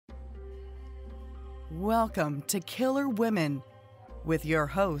Welcome to Killer Women with your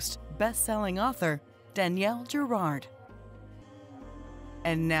host, best-selling author, Danielle Girard.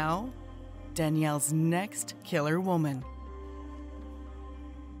 And now, Danielle's next killer woman.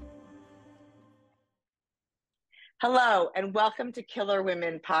 Hello, and welcome to Killer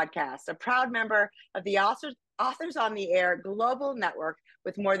Women Podcast, a proud member of the Authors on the Air global network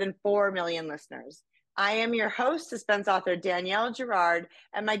with more than 4 million listeners. I am your host, suspense author Danielle Girard,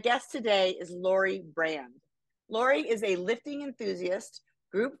 and my guest today is Lori Brand. Lori is a lifting enthusiast,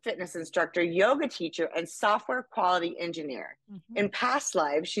 group fitness instructor, yoga teacher, and software quality engineer. In past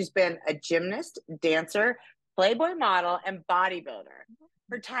lives, she's been a gymnast, dancer, Playboy model, and bodybuilder.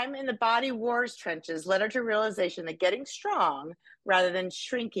 Her time in the body wars trenches led her to realization that getting strong rather than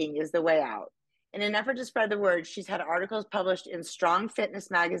shrinking is the way out. In an effort to spread the word, she's had articles published in Strong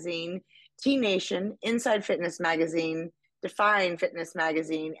Fitness Magazine, T Nation, Inside Fitness Magazine, Define Fitness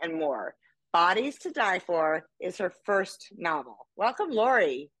Magazine, and more. Bodies to Die For is her first novel. Welcome,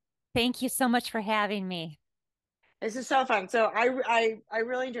 Lori. Thank you so much for having me. This is so fun. So I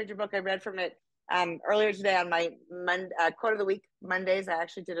really enjoyed your book. I read from it earlier today on my quote of the week Mondays. I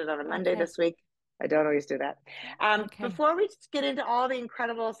actually did it on a Monday this week. I don't always do that. Before we get into all the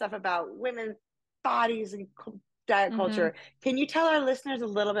incredible stuff about women's bodies and diet culture, can you tell our listeners a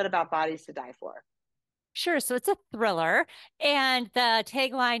little bit about Bodies to Die For? Sure. So it's a thriller, and the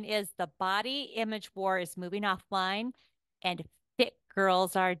tagline is "The body image war is moving offline, and fit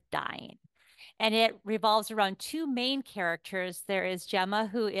girls are dying." And it revolves around two main characters. There is Gemma,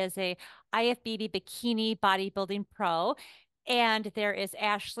 who is a IFBB bikini bodybuilding pro. And there is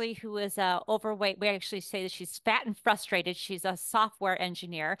Ashley, who is overweight. We actually say that she's fat and frustrated. She's a software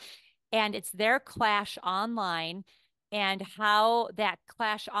engineer. And it's their clash online and how that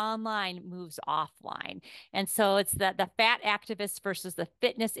clash online moves offline. And so it's the fat activists versus the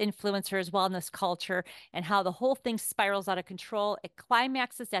fitness influencers, wellness culture, and how the whole thing spirals out of control. It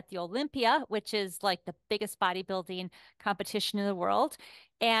climaxes at the Olympia, which is like the biggest bodybuilding competition in the world.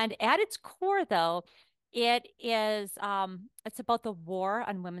 And at its core, though, it is it's about the war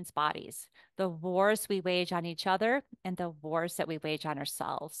on women's bodies, the wars we wage on each other, and the wars that we wage on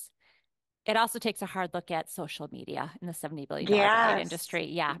ourselves. It also takes a hard look at social media in the $70 billion diet industry.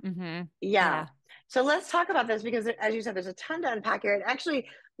 Yeah. Yeah. So let's talk about this because, as you said, there's a ton to unpack here. And actually,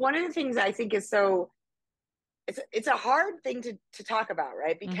 one of the things I think is it's a hard thing to talk about,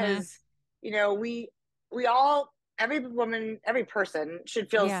 right? Because, you know, we all, every woman, every person should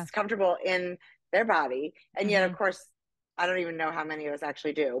feel comfortable in their body. And yet, of course, I don't even know how many of us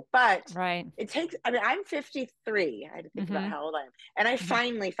actually do, but it takes, I mean, I'm 53. I had to think about how old I am. And I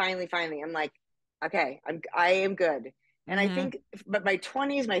finally, I'm like, okay, I am good. And I think, but my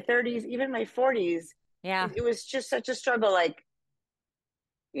 20s, my 30s, even my 40s, it was just such a struggle. Like,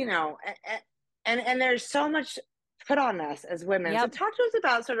 you know, and there's so much put on us as women. So talk to us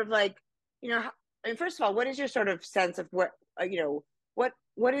about sort of like, you know, I mean, first of all, what is your sort of sense of what, you know,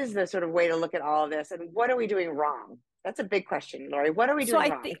 what is the sort of way to look at all of this and what are we doing wrong? That's a big question, Lori. What are we doing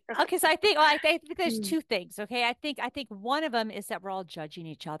wrong? So I think there's two things. Okay. I think one of them is that we're all judging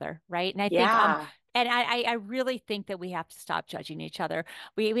each other. Right. And I think, and I really think that we have to stop judging each other.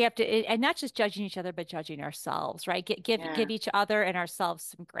 We have to, and not just judging each other, but judging ourselves, right? Give each other and ourselves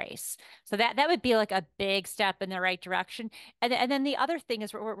some grace. So that would be like a big step in the right direction. And then the other thing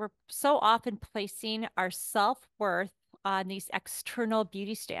is we're so often placing our self-worth on these external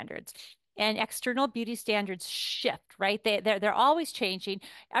beauty standards. And external beauty standards shift, right? They're always changing.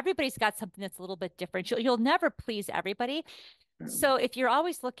 Everybody's got something that's a little bit different. You'll never please everybody. So if you're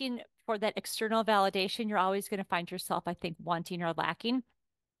always looking for that external validation, you're always going to find yourself, I think, wanting or lacking.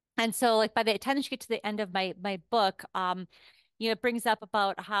 And so, like by the time you get to the end of my book, you know, it brings up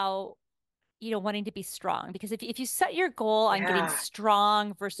about how, you know, wanting to be strong, because if you set your goal on getting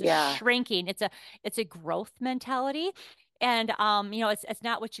strong versus shrinking, it's a growth mentality. And you know, it's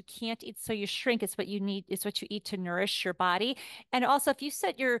not what you can't eat, so you shrink. It's what you need. It's what you eat to nourish your body. And also, if you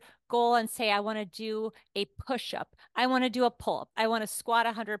set your goal and say, I want to do a push-up, I want to do a pull-up, I want to squat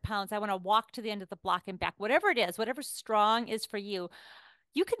 100 pounds, I want to walk to the end of the block and back, whatever it is, whatever strong is for you,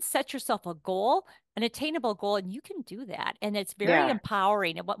 you can set yourself a goal, an attainable goal, and you can do that. And it's very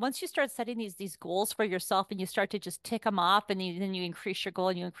empowering. And once you start setting these goals for yourself and you start to just tick them off, and then you increase your goal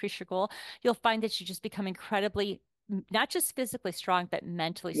and you increase your goal, you'll find that you just become incredibly, not just physically strong, but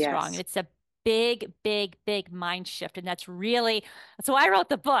mentally strong. It's a big mind shift. And that's why I wrote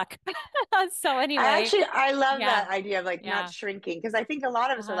the book. So anyway. I love that idea of like not shrinking, because I think a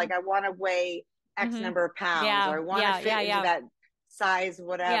lot of us are like, I want to weigh X number of pounds, or I want to fit into that size,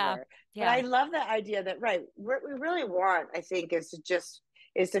 whatever. But I love that idea that, what we really want, I think, is to just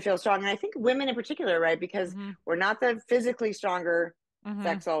is to feel strong. And I think women in particular, right? Because we're not the physically stronger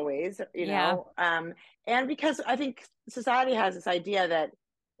sex always, you know, and because I think society has this idea that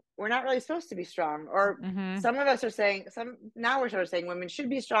we're not really supposed to be strong, or some of us are saying now we're sort of saying women should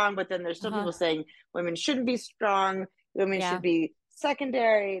be strong, but then there's still people saying women shouldn't be strong, women should be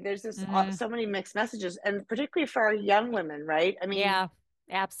secondary. There's this so many mixed messages, and particularly for our young women, right? I mean,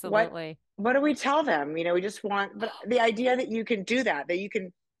 absolutely. What do we tell them? You know, we just want, but the idea that you can do that you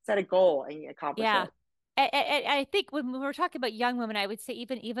can set a goal and accomplish it. I think when we're talking about young women, I would say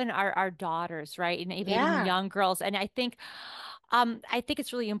even our daughters, right? And even young girls. And I think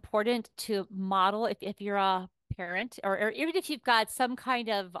it's really important to model if you're a parent, or even if you've got some kind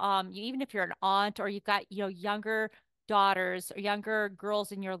of even if you're an aunt, or you've got, you know, younger daughters or younger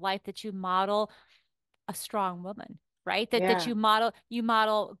girls in your life, that you model a strong woman, right? That you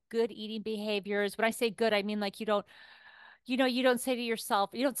model good eating behaviors. When I say good, I mean, like, you don't say to yourself,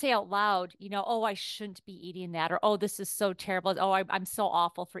 you don't say out loud, you know, oh, I shouldn't be eating that, or oh, this is so terrible. Oh, I'm so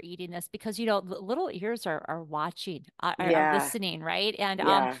awful for eating this, because, you know, little ears are watching, are listening, right? And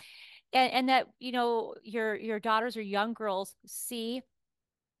that, you know, your daughters or young girls see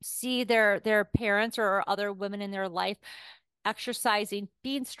their parents or other women in their life exercising,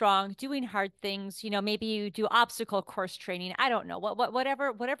 being strong, doing hard things. You know, maybe you do obstacle course training. I don't know,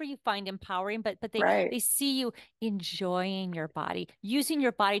 whatever you find empowering, but they see you enjoying your body, using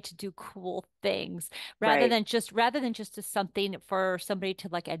your body to do cool things, rather than just as something for somebody to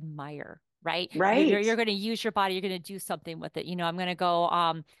like admire. Right. You're going to use your body. You're going to do something with it. You know, I'm going to go,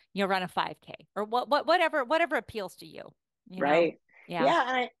 you know, run a 5K, or whatever appeals to you, you know?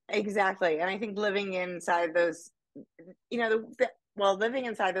 Yeah. Exactly. And I think living inside those, you know, living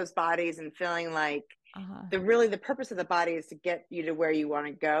inside those bodies and feeling like the purpose of the body is to get you to where you want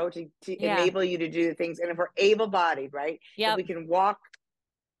to go, to enable you to do things. And if we're able-bodied, right? If we can walk,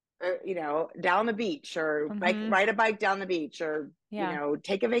 you know, down the beach, or ride a bike down the beach, or, you know,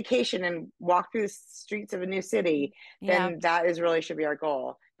 take a vacation and walk through the streets of a new city, then that should be our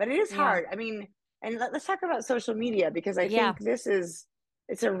goal. But it is hard. I mean, and let's talk about social media, because I think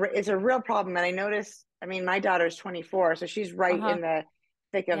it's a real problem. And I notice, I mean, my daughter's 24, so she's right in the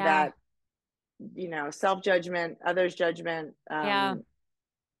thick of that, you know, self-judgment, others' judgment, that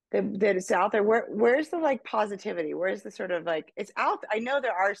it's out there. Where's the like positivity? Where's the sort of like, it's out. I know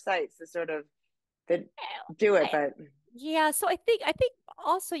there are sites that do it, but so I think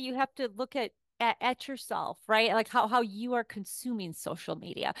also you have to look at yourself, right? Like how you are consuming social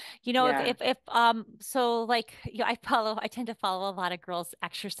media. You know, if so, like, you know, I tend to follow a lot of girls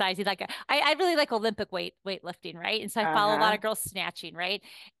exercising. Like I really like Olympic weightlifting, right? And so I follow a lot of girls snatching, right?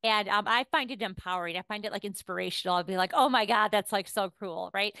 And I find it empowering. I find it like inspirational. I'll be like, oh my God, that's like so cool,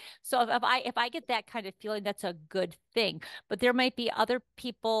 right? So if I get that kind of feeling, that's a good thing. But there might be other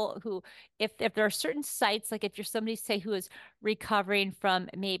people who, if there are certain sites, like if you're somebody, say, who is recovering from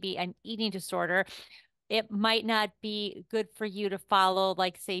maybe an eating disorder, it might not be good for you to follow,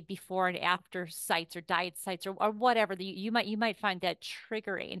 like, say, before and after sites or diet sites, or whatever. You might find that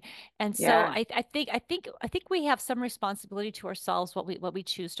triggering. And so I think we have some responsibility to ourselves, what we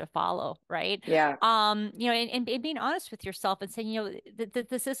choose to follow, right? You know, and being honest with yourself and saying, you know,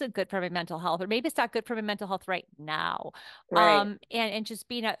 this isn't good for my mental health, or maybe it's not good for my mental health right now. And just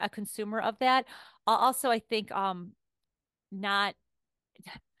being a consumer of that. Also, I think not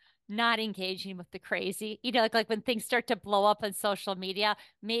not engaging with the crazy, you know, like when things start to blow up on social media,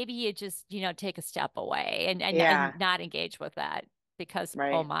 maybe you just, you know, take a step away and not engage with that, because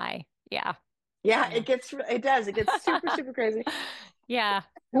oh my, it gets super crazy.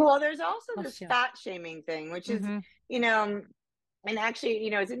 Well, there's also this fat shaming thing, which is, you know, and actually,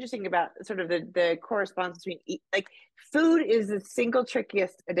 you know, it's interesting about sort of the correspondence between like food is the single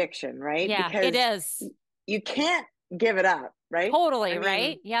trickiest addiction, right? Because it is. You can't give it up, right? Totally, I mean,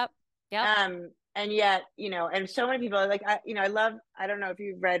 right? Yep. And yet, you know, and so many people are like, I don't know if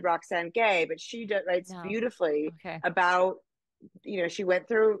you've read Roxane Gay, but she writes beautifully about, you know, she went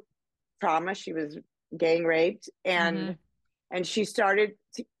through trauma. She was gang raped, and she started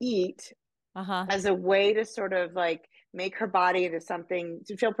to eat as a way to sort of like make her body into something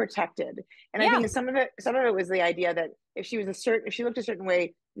to feel protected. And I think some of it was the idea that if she looked a certain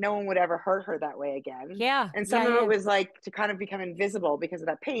way, no one would ever hurt her that way again. And some of it was like to kind of become invisible because of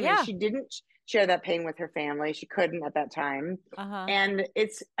that pain. And she didn't share that pain with her family. She couldn't at that time. And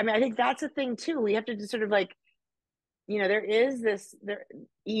I think that's a thing too. We have to just sort of like, you know, there is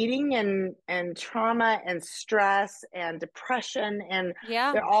eating and trauma and stress and depression, and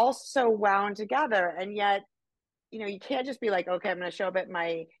they're all so wound together. And yet, you know, you can't just be like, okay, I'm going to show up at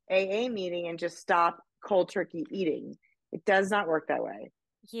my AA meeting and just stop cold turkey eating. It does not work that way.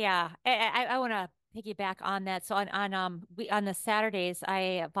 Yeah, I want to piggyback on that. So on the Saturdays,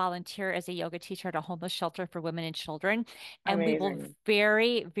 I volunteer as a yoga teacher at a homeless shelter for women and children, and we will Amazing.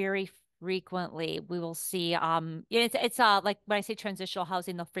 very frequently we will see it's like when I say transitional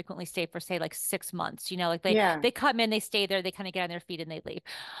housing, they'll frequently stay for say like 6 months. You know, like Yeah. they come in, they stay there, they kind of get on their feet and they leave.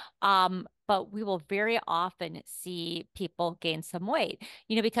 But we will very often see people gain some weight,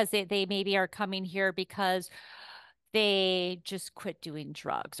 you know, because they maybe are coming here because they just quit doing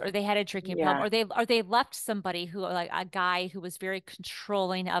drugs or they had a drinking problem Yeah. or they left somebody who like a guy who was very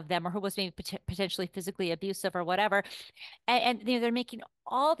controlling of them or who was maybe potentially physically abusive or whatever and you know, they're making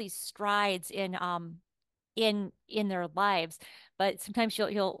all these strides in their lives, but sometimes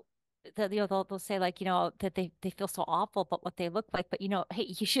they'll say like you know that they feel so awful about what they look like, but you know hey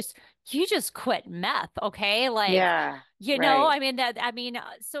you just quit meth, okay, like Yeah. you know Right. I mean that I mean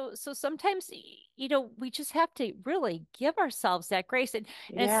so sometimes you know we just have to really give ourselves that grace, and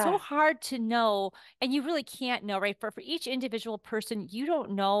it's so Yeah. hard to know, and you really can't know, right, for each individual person you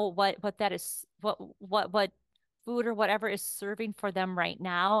don't know what that is what food or whatever is serving for them right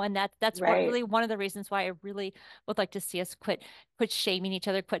now. And that's what Right. really one of the reasons why I really would like to see us quit shaming each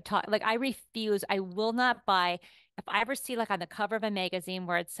other, quit talk. Like I refuse, I will not buy if I ever see like on the cover of a magazine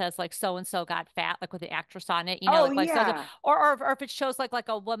where it says like so and so got fat, like with the actress on it, you know, Oh, like so, yeah. or if it shows like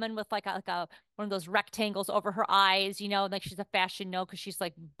a woman with like a one of those rectangles over her eyes, you know, like she's a fashion no because she's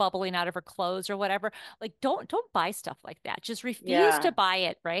like bubbling out of her clothes or whatever. Like don't buy stuff like that. Just refuse to Yeah. buy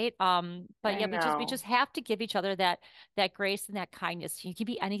it, right? But I yeah, we know. just have to give each other that grace and that kindness. You can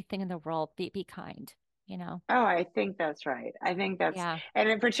be anything in the world. Be kind, you know. Oh, I think that's right. I think that's, Yeah. and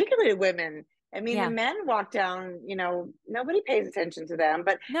in particularly women. I mean, the Yeah. men walk down, nobody pays attention to them,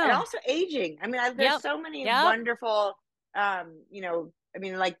 and No. also aging. I mean, there's Yep. so many Yep. wonderful, I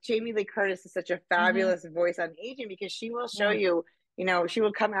mean, like Jamie Lee Curtis is such a Mm-hmm. fabulous voice on aging because she will show Yeah. you, she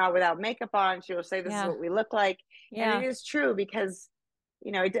will come out without makeup on. She will say, this is Yeah. what we look like. And it Yeah. is true because,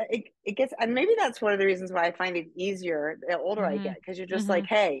 it gets, and maybe that's one of the reasons why I find it easier the older I Mm-hmm. get, because you're just Mm-hmm. like,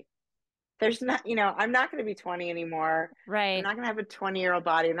 hey, there's not, I'm not going to be 20 anymore. I'm Right. not going to have a 20-year-old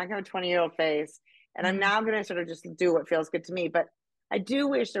body. I'm not going to have a 20-year-old face. And I'm Mm-hmm. now going to sort of just do what feels good to me. But I do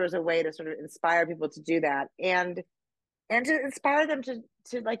wish there was a way to sort of inspire people to do that and to inspire them to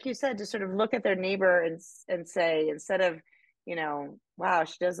like you said, to sort of look at their neighbor and say, instead of, wow,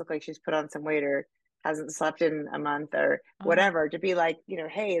 she does look like she's put on some weight or hasn't slept in a month or Uh-huh. whatever, to be like,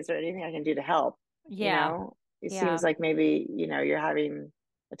 hey, is there anything I can do to help? Yeah. It Yeah. seems like maybe, you're having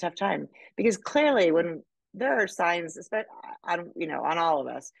a tough time because clearly when there are signs, especially on all of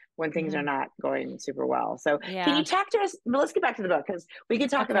us when things are Mm-hmm. not going super well. So can you Yeah. talk to us? Well, let's get back to the book because we could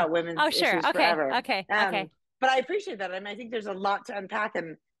talk Okay. about women's Oh, sure. issues Okay. forever. Okay. Um, Okay. but I appreciate that. I mean, I think there's a lot to unpack,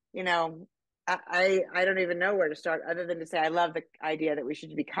 and you know, I don't even know where to start other than to say I love the idea that we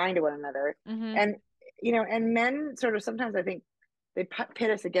should be kind to one another, Mm-hmm. and and men sort of sometimes I think they pit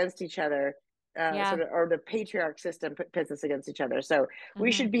us against each other, Yeah. sort of, or the patriarch system pits us against each other. So we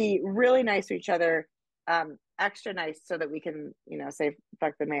Mm-hmm. should be really nice to each other, extra nice, so that we can say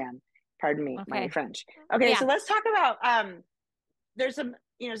fuck the man. Pardon me, my Okay. French. Okay, Yeah. so let's talk about there's some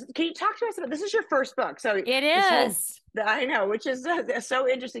can you talk to us about, this is your first book, so It this whole, is. I know, which is so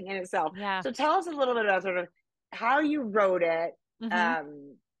interesting in itself. Yeah. So tell us a little bit about sort of how you wrote it,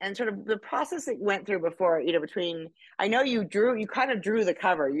 Mm-hmm. and sort of the process it went through before, between, I know you kind of drew the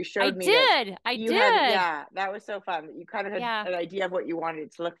cover, you I showed me that did. I you had, did. yeah, that was so fun that you kind of had Yeah. an idea of what you wanted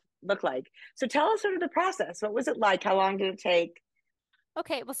it to look like. So tell us sort of the process. What was it like? How long did it take?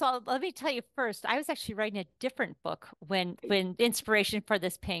 Okay, well, so let me tell you first, I was actually writing a different book when inspiration for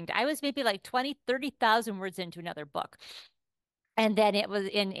this pinged. I was maybe like 20, 30,000 words into another book. And then it was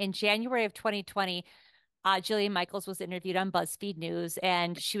in January of 2020, Jillian Michaels was interviewed on BuzzFeed News,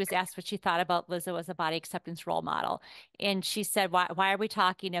 and she was asked what she thought about Lizzo as a body acceptance role model. And she said, "Why are we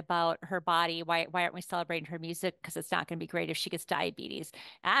talking about her body? Why aren't we celebrating her music? Because it's not going to be great if she gets diabetes."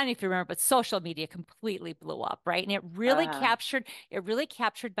 And I don't know if you remember, but social media completely blew up, right? And uh it really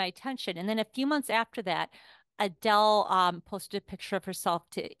captured my attention. And then a few months after that, Adele posted a picture of herself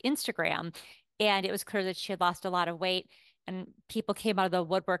to Instagram, and it was clear that she had lost a lot of weight, and people came out of the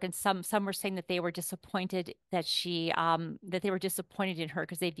woodwork, and some were saying that they were disappointed that they were disappointed in her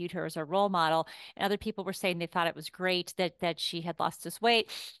because they viewed her as a role model, and other people were saying they thought it was great that she had lost this weight.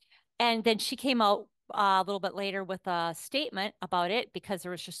 And then she came out a little bit later with a statement about it because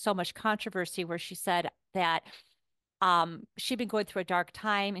there was just so much controversy, where she said that she'd been going through a dark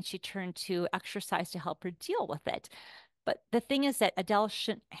time and she turned to exercise to help her deal with it. But the thing is that Adele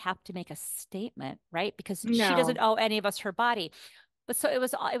shouldn't have to make a statement, right? Because she doesn't no. owe any of us her body. But so it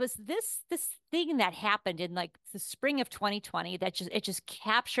was this thing that happened in like the spring of 2020 that just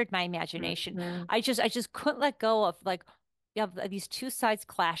captured my imagination. Mm-hmm. I just couldn't let go of like of these two sides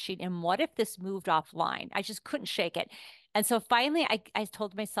clashing. And what if this moved offline? I just couldn't shake it. And so finally I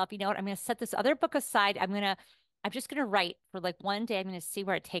told myself, you know what, I'm gonna set this other book aside. I'm just gonna write for like one day. I'm gonna see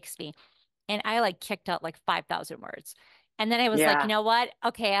where it takes me. And I like kicked out like 5,000 words. And then I was like, you Yeah. know what?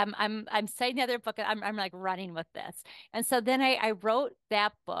 Okay, I'm citing the other book. I'm like running with this. And so then I wrote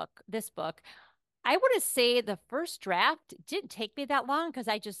this book. I want to say the first draft didn't take me that long because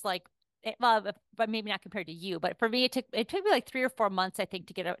I just like well, but maybe not compared to you, but for me it took me like 3 or 4 months, I think,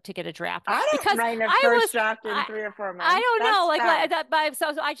 to get a draft I don't because write a I first was draft in I 3 or 4 months. I don't know That's like what fast. that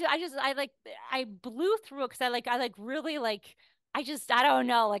but so I blew through it because I really like I don't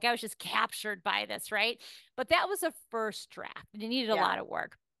know, like I was just captured by this, right? But that was a first draft and it needed a Yeah. lot of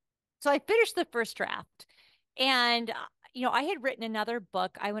work. So I finished the first draft and I had written another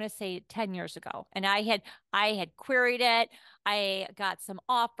book, I want to say 10 years ago, and I had queried it. I got some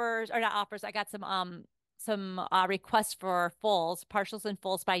offers, or not offers, I got some requests for fulls, partials and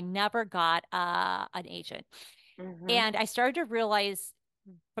fulls, but I never got an agent. Mm-hmm. And I started to realize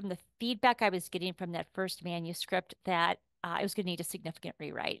from the feedback I was getting from that first manuscript that I was going to need a significant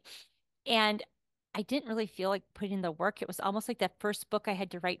rewrite. And I didn't really feel like putting in the work. It was almost like that first book I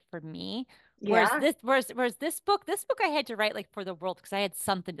had to write for me. Yeah. Whereas this book I had to write like for the world because I had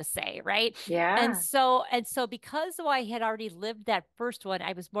something to say, right? And Yeah. so because though I had already lived that first one,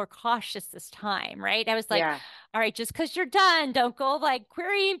 I was more cautious this time, right? I was like, Yeah. all right, just because you're done, don't go like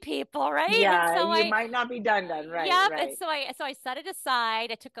querying people, right? And Yeah. so You I might not be done. Right. Yep. And Right. so I set it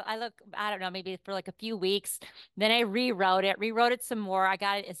aside. I don't know, maybe for like a few weeks. Then I rewrote it some more. I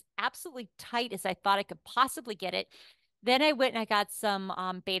got it as absolutely tight as I thought I could possibly get it. Then I went and I got some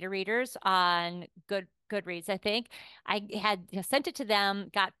beta readers on Goodreads, I think. I had sent it to them,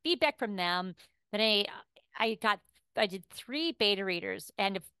 got feedback from them. Then I got I did 3 beta readers.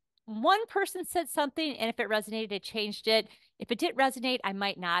 And if one person said something and if it resonated, I changed it. If it didn't resonate, I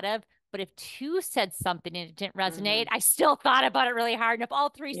might not have. But if 2 said something and it didn't resonate, Mm-hmm. I still thought about it really hard. And if all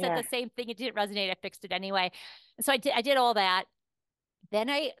 3 said Yeah. the same thing, it didn't resonate, I fixed it anyway. And so I did all that. Then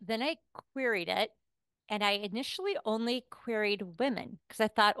I queried it. And I initially only queried women because I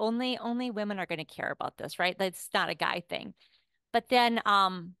thought only women are going to care about this, right? That's not a guy thing. But then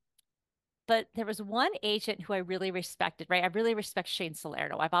but there was one agent who I really respected, right? I really respect Shane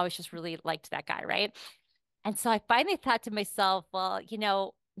Salerno. I've always just really liked that guy, right? And so I finally thought to myself, well, you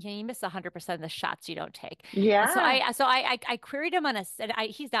miss 100% of the shots you don't take. And so Yeah. I queried him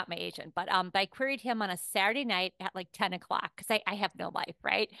he's not my agent, but I queried him on a Saturday night at like 10 o'clock because I have no life,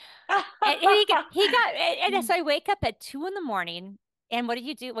 right? And and so I wake up at 2 in the morning. And what do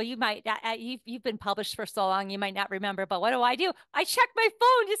you do? Well, you might, you've been published for so long, you might not remember, but what do? I check my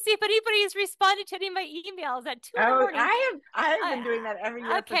phone to see if anybody has responded to any of my emails at 2 in the morning. I have been doing that every Uh,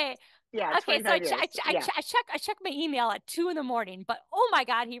 year for okay. yeah, Okay, so 25 years. Yeah. I check my email at 2 in the morning, but oh my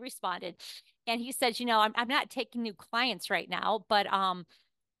God, he responded, and he says, I'm not taking new clients right now, but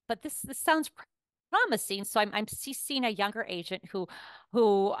this sounds promising. So I'm seeing a younger agent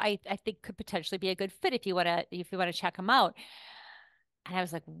who I think could potentially be a good fit if you want to check him out. And I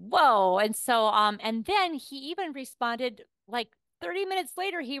was like, whoa. And then he even responded like 30 minutes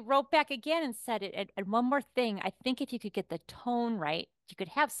later, he wrote back again and said it. And one more thing, I think if you could get the tone right, you could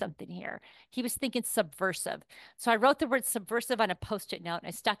have something here. He was thinking subversive. So I wrote the word subversive on a post-it note and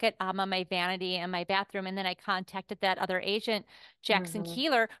I stuck it on my vanity in my bathroom. And then I contacted that other agent, Jackson Mm-hmm.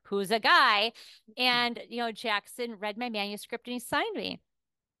 Keeler, who's a guy. And, Jackson read my manuscript and he signed me.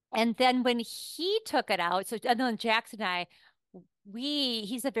 And then when he took it out, and then Jackson and I,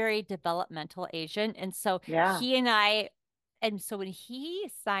 he's a very developmental agent. And so Yeah. when he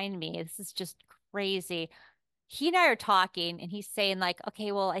signed me, this is just crazy. He and I are talking and he's saying like,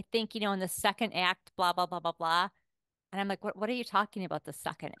 okay, well, I think, in the second act, blah, blah, blah, blah, blah. And I'm like, what are you talking about the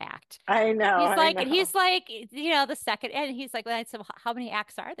second act? I know. I He's know. like, the second, and he's like, well, I said, well, how many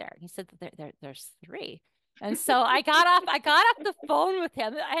acts are there? And he said, there's 3. And so I got off the phone with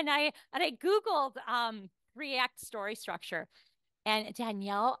him and I Googled 3-act story structure. And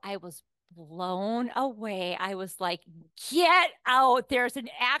Danielle, I was blown away. I was like, get out. There's an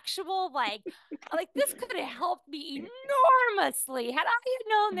actual like this could have helped me enormously had I had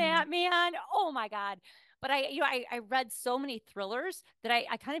known that, man. Oh my God. But I read so many thrillers that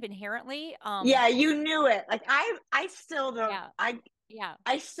I kind of inherently Yeah, you knew it. Like I still don't. yeah. Yeah.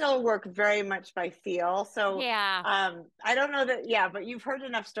 I still work very much by feel. So Yeah. I don't know that, yeah, but you've heard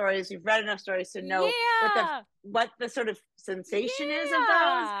enough stories, you've read enough stories to know Yeah. what the sort of sensation is of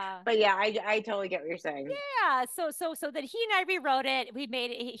those. Yeah. But yeah, I totally get what you're saying. Yeah. So then he and I rewrote it. We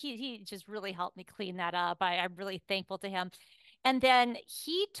made it. He just really helped me clean that up. I'm really thankful to him. And then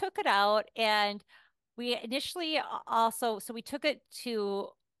he took it out, and we initially also, so we took it to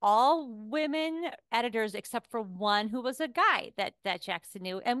all women editors except for one who was a guy that Jackson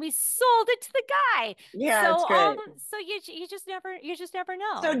knew, and we sold it to the guy. Yeah, it's great. So you just never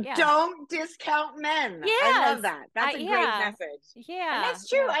know. So Yeah. don't discount men. I love Yes. that. That's a great Yeah. message. And Yeah. that's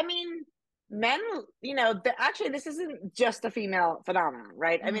true. Yeah. I mean, men, actually, this isn't just a female phenomenon,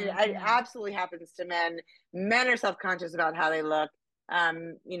 right? I mean, it Hmm. absolutely happens to men. Men are self-conscious about how they look.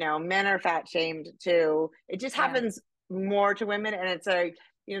 Men are fat shamed too. It just Yeah. happens more to women. And it's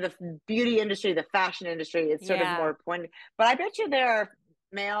the beauty industry, the fashion industry, it's sort of Yeah. more pointed. But I bet you there are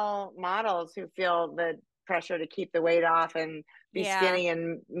male models who feel the pressure to keep the weight off and be Yeah. skinny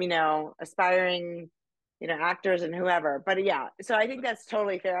and aspiring actors and whoever. But yeah, so I think that's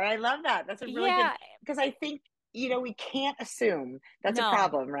totally fair, and I love that. That's a really good, Yeah. because I think we can't assume. That's a No.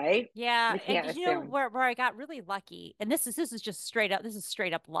 problem, right? Yeah, We and can't you know assume. where I got really lucky, and this is just straight up, this is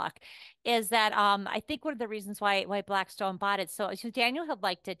straight up luck, is that I think one of the reasons why Blackstone bought it. So Daniel had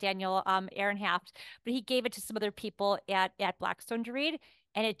liked it, Daniel Aaron Haft, but he gave it to some other people at Blackstone to read,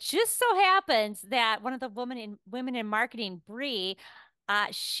 and it just so happens that one of the women in marketing, Bree,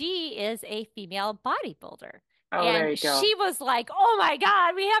 she is a female bodybuilder. Oh, there And you go. she was like, "Oh my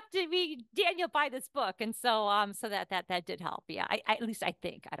God, we have to be Daniel buy this book." And so that did help. Yeah, at least I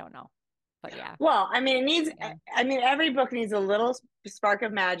think. I don't know. But yeah. Well, I mean, it needs, Yeah. I mean, every book needs a little spark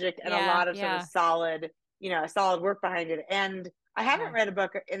of magic and a Yeah, lot of sort of yeah. solid, a solid work behind it. And I haven't Yeah. read a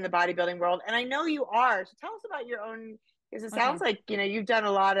book in the bodybuilding world, and I know you are. So tell us about your own, because it sounds Okay. like, you've done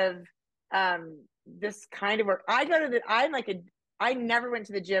a lot of this kind of work. I never went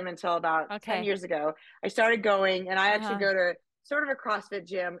to the gym until about 10 Okay. years ago. I started going, and I actually Uh-huh. go to sort of a CrossFit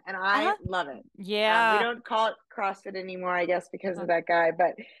gym, and I Uh-huh. love it. We Yeah. don't call it CrossFit anymore, I guess, because Uh, of that guy,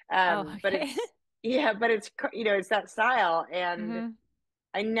 but oh, but okay. it's yeah, but it's that style, and Mm-hmm.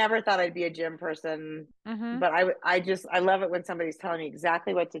 I never thought I'd be a gym person, Mm-hmm. but I love it when somebody's telling me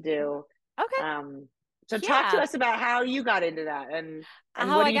exactly what to do. Okay. Um, so talk to Yeah. us about how you got into that, and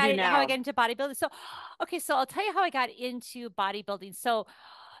what do you do How I got now? into bodybuilding. So, okay, so I'll tell you how I got into bodybuilding. So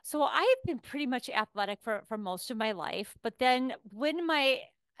I've been pretty much athletic for most of my life, but then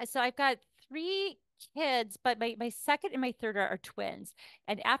so I've got three kids, but my second and my third are twins.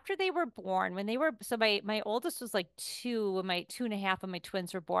 And after they were born, when they were so my oldest was like two, and my 2.5 when my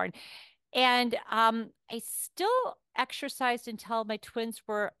twins were born. And I still exercised until my twins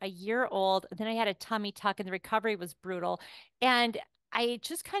were a year old. Then I had a tummy tuck, and the recovery was brutal. And I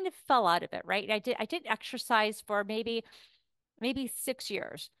just kind of fell out of it, right? I did exercise for maybe 6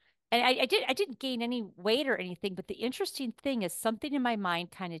 years. And I didn't gain any weight or anything, but the interesting thing is something in my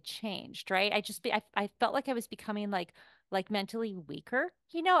mind kind of changed, right? I felt like I was becoming like mentally weaker.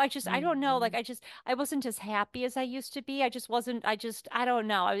 I don't know, Mhm. I wasn't as happy as I used to be. I just wasn't, I don't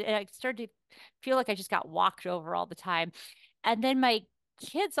know. I started to feel like I just got walked over all the time. And then my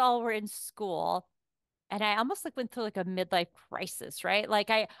kids all were in school, and I almost like went through like a midlife crisis, right? Like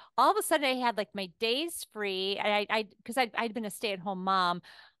I all of a sudden I had like my days free, and because I'd been a stay-at-home mom,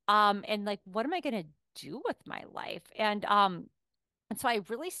 and like what am I gonna do with my life? And so I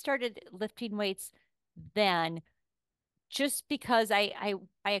really started lifting weights then, just because I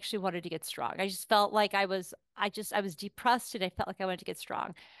actually wanted to get strong. I just felt like I was depressed, and I felt like I wanted to get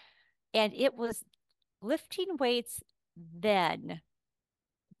strong. And it was lifting weights then,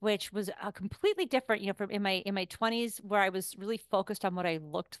 which was a completely different, from in my 20s, where I was really focused on what I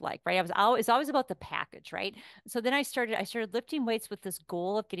looked like, right? It's always about the package, right? So then I started lifting weights with this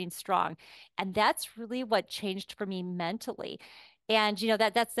goal of getting strong. And that's really what changed for me mentally. And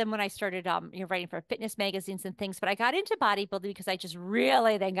that's then when I started writing for fitness magazines and things. But I got into bodybuilding because I just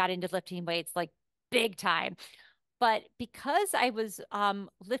really then got into lifting weights like big time. But because I was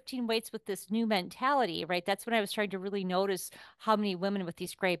lifting weights with this new mentality, right? That's when I was trying to really notice how many women with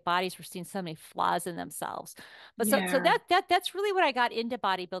these great bodies were seeing so many flaws in themselves. But so Yeah, that's really what I got into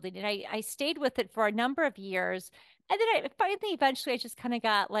bodybuilding, and I stayed with it for a number of years, and then I finally eventually I just kind of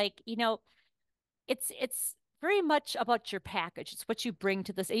got like, it's very much about your package. It's what you bring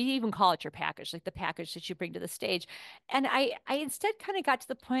to this. You even call it your package, like the package that you bring to the stage. And I instead kind of got to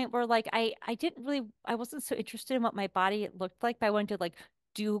the point where like I wasn't so interested in what my body looked like, but I wanted to like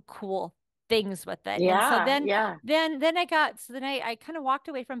do cool things with it. And so yeah, yeah. then I kind of walked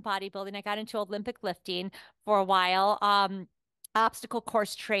away from bodybuilding. I got into Olympic lifting for a while. obstacle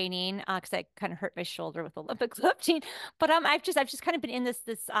course training because I kind of hurt my shoulder with Olympic lifting. But I've just kind of been in this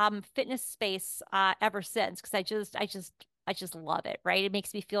fitness space ever since because I just love it, right? It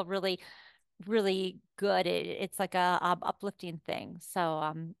makes me feel really good. It's like a uplifting thing.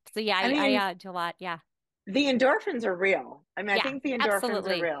 So yeah, I mean, I do a lot. Yeah. the endorphins are real. I mean, I Yeah, think the endorphins are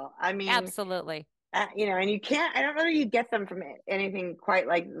absolutely. real. I mean, Absolutely. you know, and you can't, I don't know that you get them from anything quite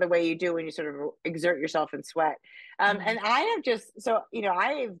like the way you do when you sort of exert yourself and sweat. Mhm. And I have just, so, you know,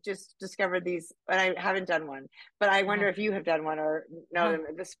 I have just discovered these, and I haven't done one, but I Uh-huh. wonder if you have done one or know Uh-huh.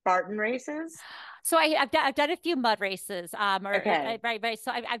 them, the Spartan races. So I've done a few mud races, Okay. right.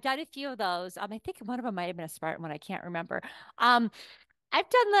 So I've done a few of those. I think one of them might have been a Spartan one. I can't remember. Um, I've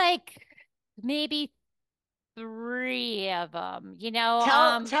done like maybe three of them,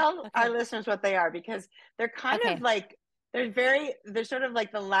 Tell our okay. listeners what they are because they're kind of Okay. like they're sort of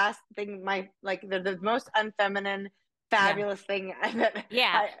like the last thing like they're the most unfeminine, Yeah. fabulous thing that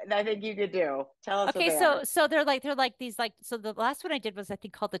Yeah. I think you could do. Tell us what Okay, they are. so they're like these like so the last one I did was I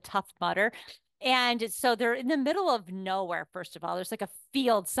think called the Tough Mudder. And so they're in the middle of nowhere, first of all. There's like a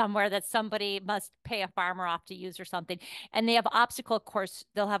field somewhere that somebody must pay a farmer off to use or something. And they have obstacle course.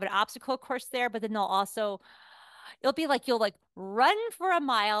 They'll have an obstacle course there, but then they'll also it'll be like you'll like run for a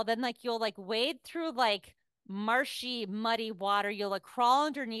mile, then like you'll like wade through like marshy, muddy water. You'll like crawl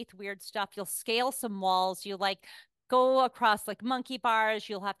underneath weird stuff. You'll scale some walls. You like go across like monkey bars.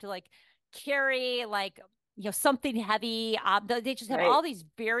 You'll have to like carry like something heavy. They just have all Right. these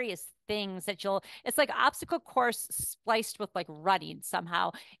various things that it's like obstacle course spliced with like running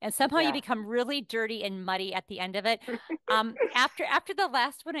somehow, and somehow you Yeah. become really dirty and muddy at the end of it. After the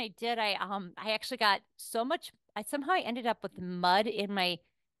last one I did, I actually got so much. I somehow I ended up with mud in my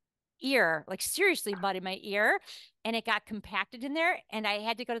ear, like seriously mud in my ear, and it got compacted in there, and I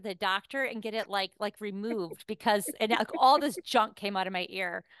had to go to the doctor and get it like removed because and like all this junk came out of my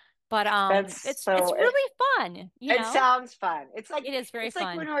ear. But That's it's so really fun, it sounds fun. It is very It's like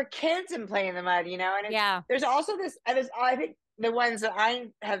when fun. we were kids and playing in the mud, you know, and it's Yeah. there's also this and there's I think the ones that I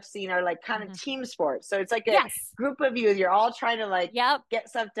have seen are like kind of Hmm. team sports. So it's like a Yes. group of you, you're all trying to like Yep. get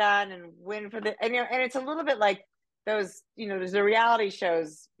stuff done and win for the and you know, and it's a little bit like those, you know, there's the reality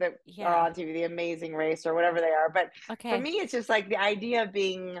shows that are Yeah. on TV, The Amazing Race or whatever they are. But for Okay. me, it's just like the idea of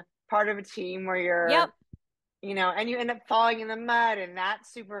being part of a team where you're Yep. you know, and you end up falling in the mud, and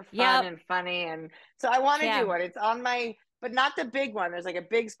that's super fun Yep. and funny. And so I want to do Yeah. one. It's on my, but not the big one. There's like a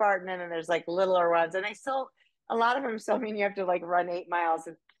big Spartan, and then there's like littler ones, and a lot of them still mean you have to like run 8 miles,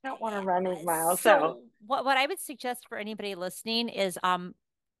 and I don't want to run 8 miles. So So what I would suggest for anybody listening is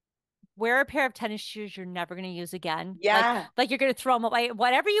wear a pair of tennis shoes you're never going to use again. yeah, Like you're going to throw them away.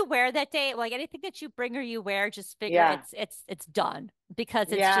 Whatever you wear that day, like anything that you bring or you wear, just figure yeah, it's done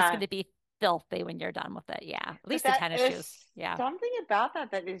because it's just going yeah. to be filthy when you're done with it. Yeah. At But least the that tennis is shoes. Yeah. something about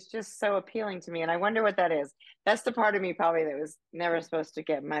that is just so appealing to me, and I wonder what that is. That's the part of me probably that was never supposed to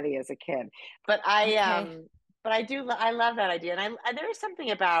get muddy as a kid. But Okay. I love that idea, and there is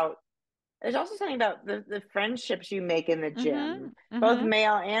something about there's also something about the friendships you make in the Mm-hmm. gym, both Mm-hmm.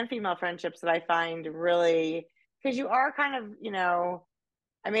 male and female friendships that I find really because you are kind of, you know,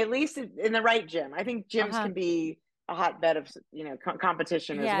 I mean, at least in the right gym. I think gyms Uh-huh. can be a hotbed of, you know,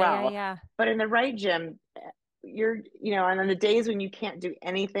 competition as Yeah, yeah, well. yeah. But in the right gym, you're, you know, and on the days when you can't do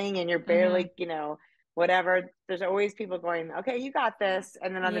anything and you're Mm-hmm. barely, you know, whatever, there's always people going, okay, you got this.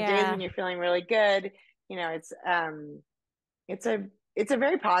 And then on the days when Yeah. you're feeling really good, you know, it's a, it's a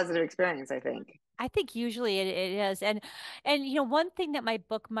very positive experience, I think. I think usually it is. And one thing that my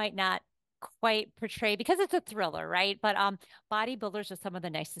book might not quite portray because it's a thriller, right? But bodybuilders are some of the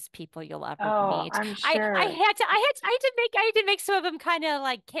nicest people you'll ever Oh, meet. I'm I sure. had to I had to make some of them kind of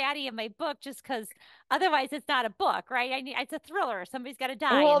like catty in my book just because otherwise it's not a book, right? It's a thriller. Somebody's got to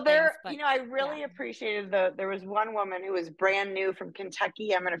die Well, and things, you but know, I yeah. really appreciated there was one woman who was brand new from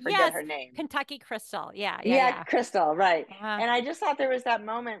Kentucky. I'm going to forget Yes, her name. Kentucky Crystal. Yeah, yeah, Yeah, yeah. Crystal, right. Uh-huh. And I just thought there was that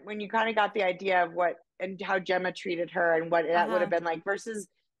moment when you kind of got the idea of what and how Gemma treated her and what that would have Uh-huh. been like versus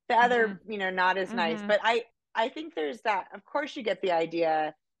the Mm-hmm. other, you know, not as nice. Mm-hmm. But I think there's that. Of course you get the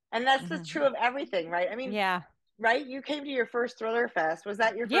idea. And that's the Mm-hmm. true of everything, right? I mean, Yeah. right? You came to your first Thriller Fest. Was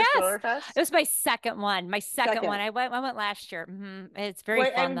that your first Yes, Thriller Fest? it was my second one. My second one. Second. I went last year. It's very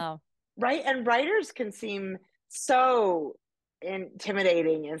Well, fun and though. right, and writers can seem so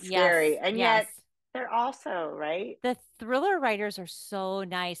intimidating and scary, Yes, and yet yes. they're also right. The thriller writers are so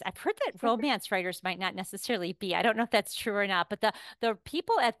nice. I've heard that romance writers might not necessarily be. I don't know if that's true or not, but the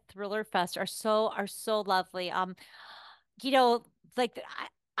people at Thriller Fest are so lovely. You know, like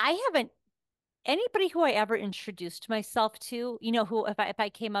I haven't anybody who I ever introduced myself to, who if I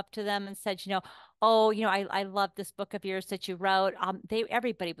came up to them and said, oh, I love this book of yours that you wrote.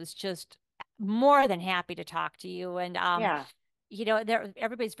 Everybody was just more than happy to talk to you. And Yeah.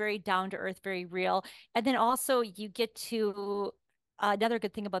 everybody's very down to earth, very real. And then also you get to another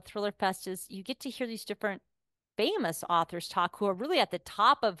good thing about Thriller Fest is you get to hear these different famous authors talk who are really at the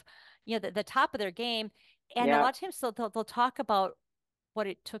top of, the top of their game. And a Yeah. lot of times they'll talk about what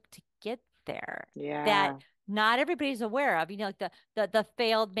it took to get there that Yeah. not everybody's aware of, like the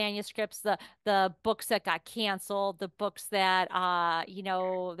failed manuscripts, the books that got canceled, the books that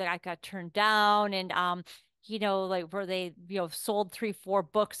that I got turned down, and like where they sold 3 4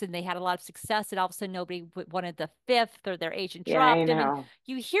 books and they had a lot of success and all of a sudden nobody wanted the fifth or their agent Yeah, I dropped them. And know.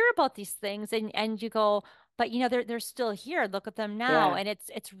 you hear about these things and you go, but they're still here. Look at them now. Yeah. And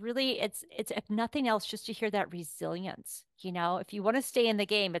it's really it's if nothing else, just to hear that resilience. If you want to stay in the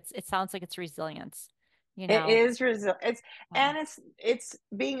game, it sounds like it's resilience. It is it's Um, and it's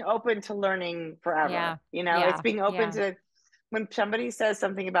being open to learning forever. yeah, It's yeah, being open yeah, to when somebody says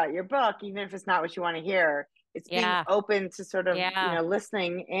something about your book, even if it's not what you want to hear, it's being yeah, open to sort of, yeah,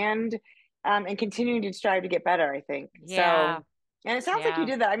 listening and continuing to strive to get better, I think. yeah, So, and it sounds like you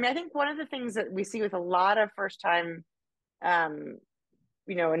yeah. did that. I mean, I think one of the things that we see with a lot of first time um,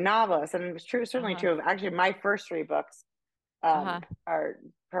 novelists, and it's true, certainly Uh-huh. true of actually my first 3 books Uh-huh. are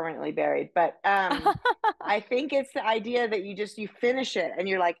permanently buried. But I think it's the idea that you finish it and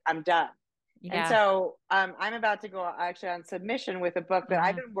you're like, I'm done. And Yeah. so I'm about to go actually on submission with a book that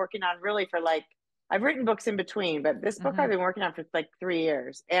I've Mm-hmm. been working on really for like, I've written books in between, but this book Mm-hmm. I've been working on for like 3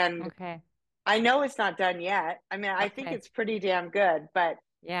 years. And Okay. I know it's not done yet. I mean, I think Okay. it's pretty damn good, but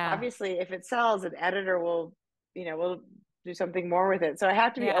Yeah. obviously if it sells, an editor will do something more with it. So I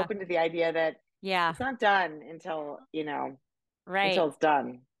have to be Yeah. open to the idea that Yeah. it's not done until Right. it's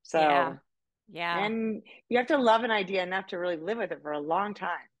done. Yeah. So, Yeah. and you have to love an idea enough to really live with it for a long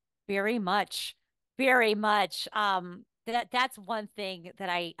time. Very much. Very much. That's one thing that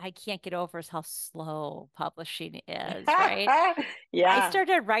I can't get over is how slow publishing is, right? I Yeah.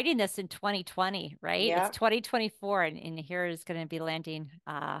 started writing this in 2020, right? It's Yeah. 2024 and here is going to be landing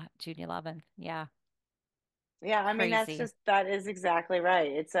June 11th. Yeah. Yeah. I mean, Crazy. that is exactly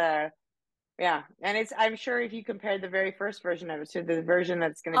right. Yeah. And I'm sure if you compare the very first version of it to the version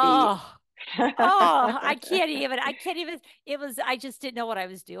that's going to be, Oh, oh, I can't even. I just didn't know what I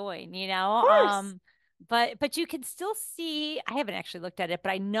was doing, of course, but you can still see, I haven't actually looked at it,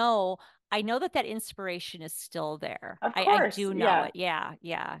 but I know that inspiration is still there. of I course. do know Yeah. it. Yeah,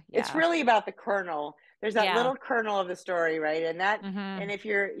 yeah, It's yeah, really about the kernel. There's that yeah. little kernel of the story, right? Mm-hmm. And if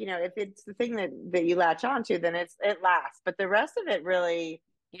if it's the thing that you latch onto, then it lasts. But the rest of it really,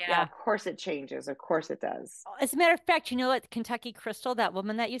 yeah, Yeah. of course it changes. Of course it does. As a matter of fact, what Kentucky Crystal, that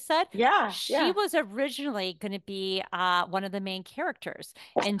woman that you said, Yeah, she yeah. was originally going to be one of the main characters,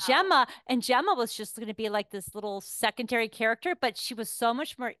 and Wow. Gemma was just going to be like this little secondary character, but she was so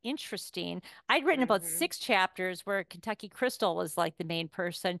much more interesting. I'd written about Hmm. 6 chapters where Kentucky Crystal was like the main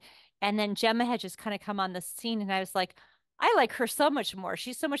person, and then Gemma had just kind of come on the scene, and I was like, I like her so much more.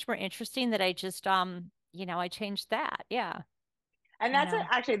 She's so much more interesting that I just I changed that. Yeah, And you know,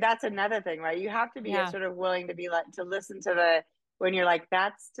 actually that's another thing, right? You have to be a yeah, sort of willing to be like to listen to when you're like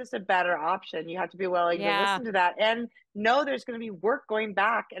that's just a better option. You have to be willing to yeah, listen to that and know there's going to be work going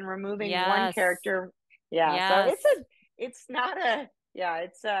back and removing one yes. character. Yeah, so Yes. it's not a yeah,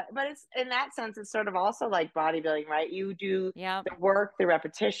 it's but it's in that sense it's sort of also like bodybuilding, right? You do Yep. the work, the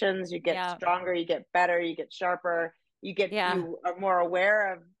repetitions, you get Yeah. stronger, you get better, you get sharper, Yeah. you are more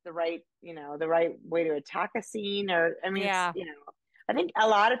aware of the right way to attack a scene or I mean it's Yeah. I think a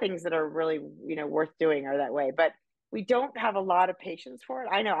lot of things that are really, worth doing are that way, but we don't have a lot of patience for it.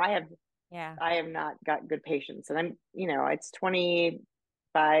 I know Yeah. I have not got good patience and it's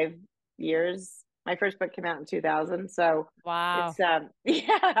 25 years. My first book came out in 2000. So Wow. it's,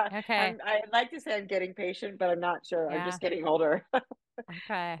 yeah, Okay. I'd like to say I'm getting patient, but I'm not sure. I'm Yeah. just getting older.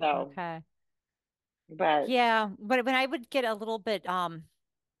 Okay. So, Okay. but Yeah. But when I would get a little bit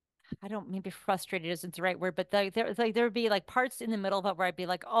I don't maybe frustrated isn't the right word, but there would be like parts in the middle of it where I'd be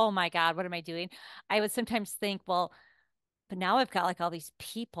like, oh my God, what am I doing? I would sometimes think, well, but now I've got like all these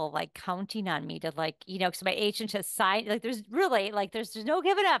people like counting on me to like, because my agent has signed, like there's really like there's no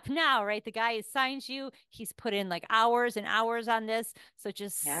giving up now, right? The guy has signed you, he's put in like hours and hours on this. So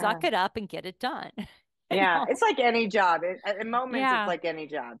just yeah. suck it up and get it done. You Yeah, know? it's like any job. At moments, it's Yeah. like any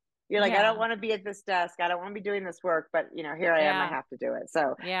job. You're like, I don't Yeah. want to be at this desk. I don't want to be doing this work, but here I am. I Yeah. have to do it.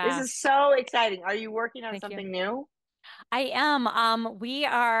 So this Yeah. is so exciting. Are you working on Thank you. something new? I am. We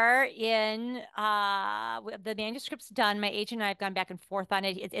are in the manuscript's done. My agent and I have gone back and forth on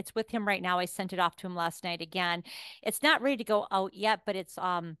it. It's with him right now. I sent it off to him last night again. It's not ready to go out yet, but it's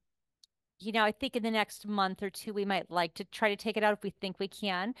I think in the next month or two, we might like to try to take it out if we think we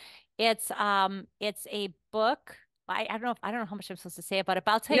can. It's a book. I don't know how much I'm supposed to say about it,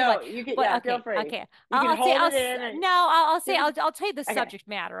 but I'll tell you No, you can, what, yeah, feel okay, free. okay. You can hold it in and No, I'll tell you the okay. subject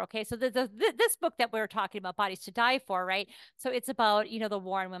matter. Okay. So this book that we're talking about, Bodies to Die For, right? So it's about, the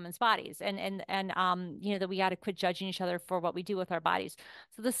war on women's bodies and that we got to quit judging each other for what we do with our bodies.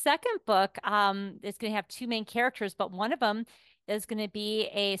 So the second book, is going to have two main characters, but one of them is going to be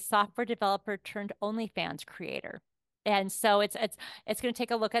a software developer turned OnlyFans creator. And so it's going to take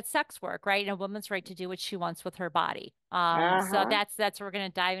a look at sex work, right? And a woman's right to do what she wants with her body. So Uh-huh. that's we're going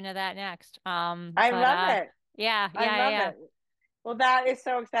to dive into that next. I love it. Yeah, I yeah, love yeah, it. Well, that is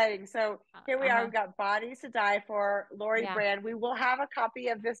so exciting. So here we are. uh-huh. We've got Bodies to Die For, Lori Yeah. Brand. We will have a copy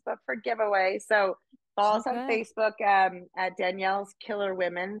of this book for giveaway. So follow Oh, us on good. Facebook at Danielle's Killer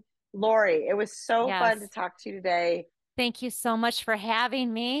Women. Lori, it was so fun to Yes. talk to you today. Thank you so much for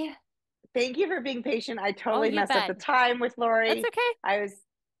having me. Thank you for being patient. I Oh, totally you messed up the bet. time with That's Lori. okay.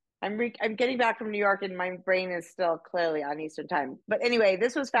 I'm getting back from New York and my brain is still clearly on Eastern time. But anyway,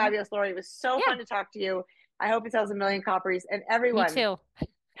 this was Mhm. fabulous, Lori. It was so Yeah, fun to talk to you. I hope it sells a million copies. And me everyone, too.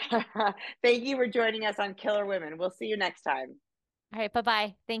 thank you for joining us on Killer Women. We'll see you next time. All right,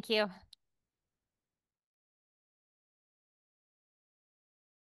 bye-bye. Thank you.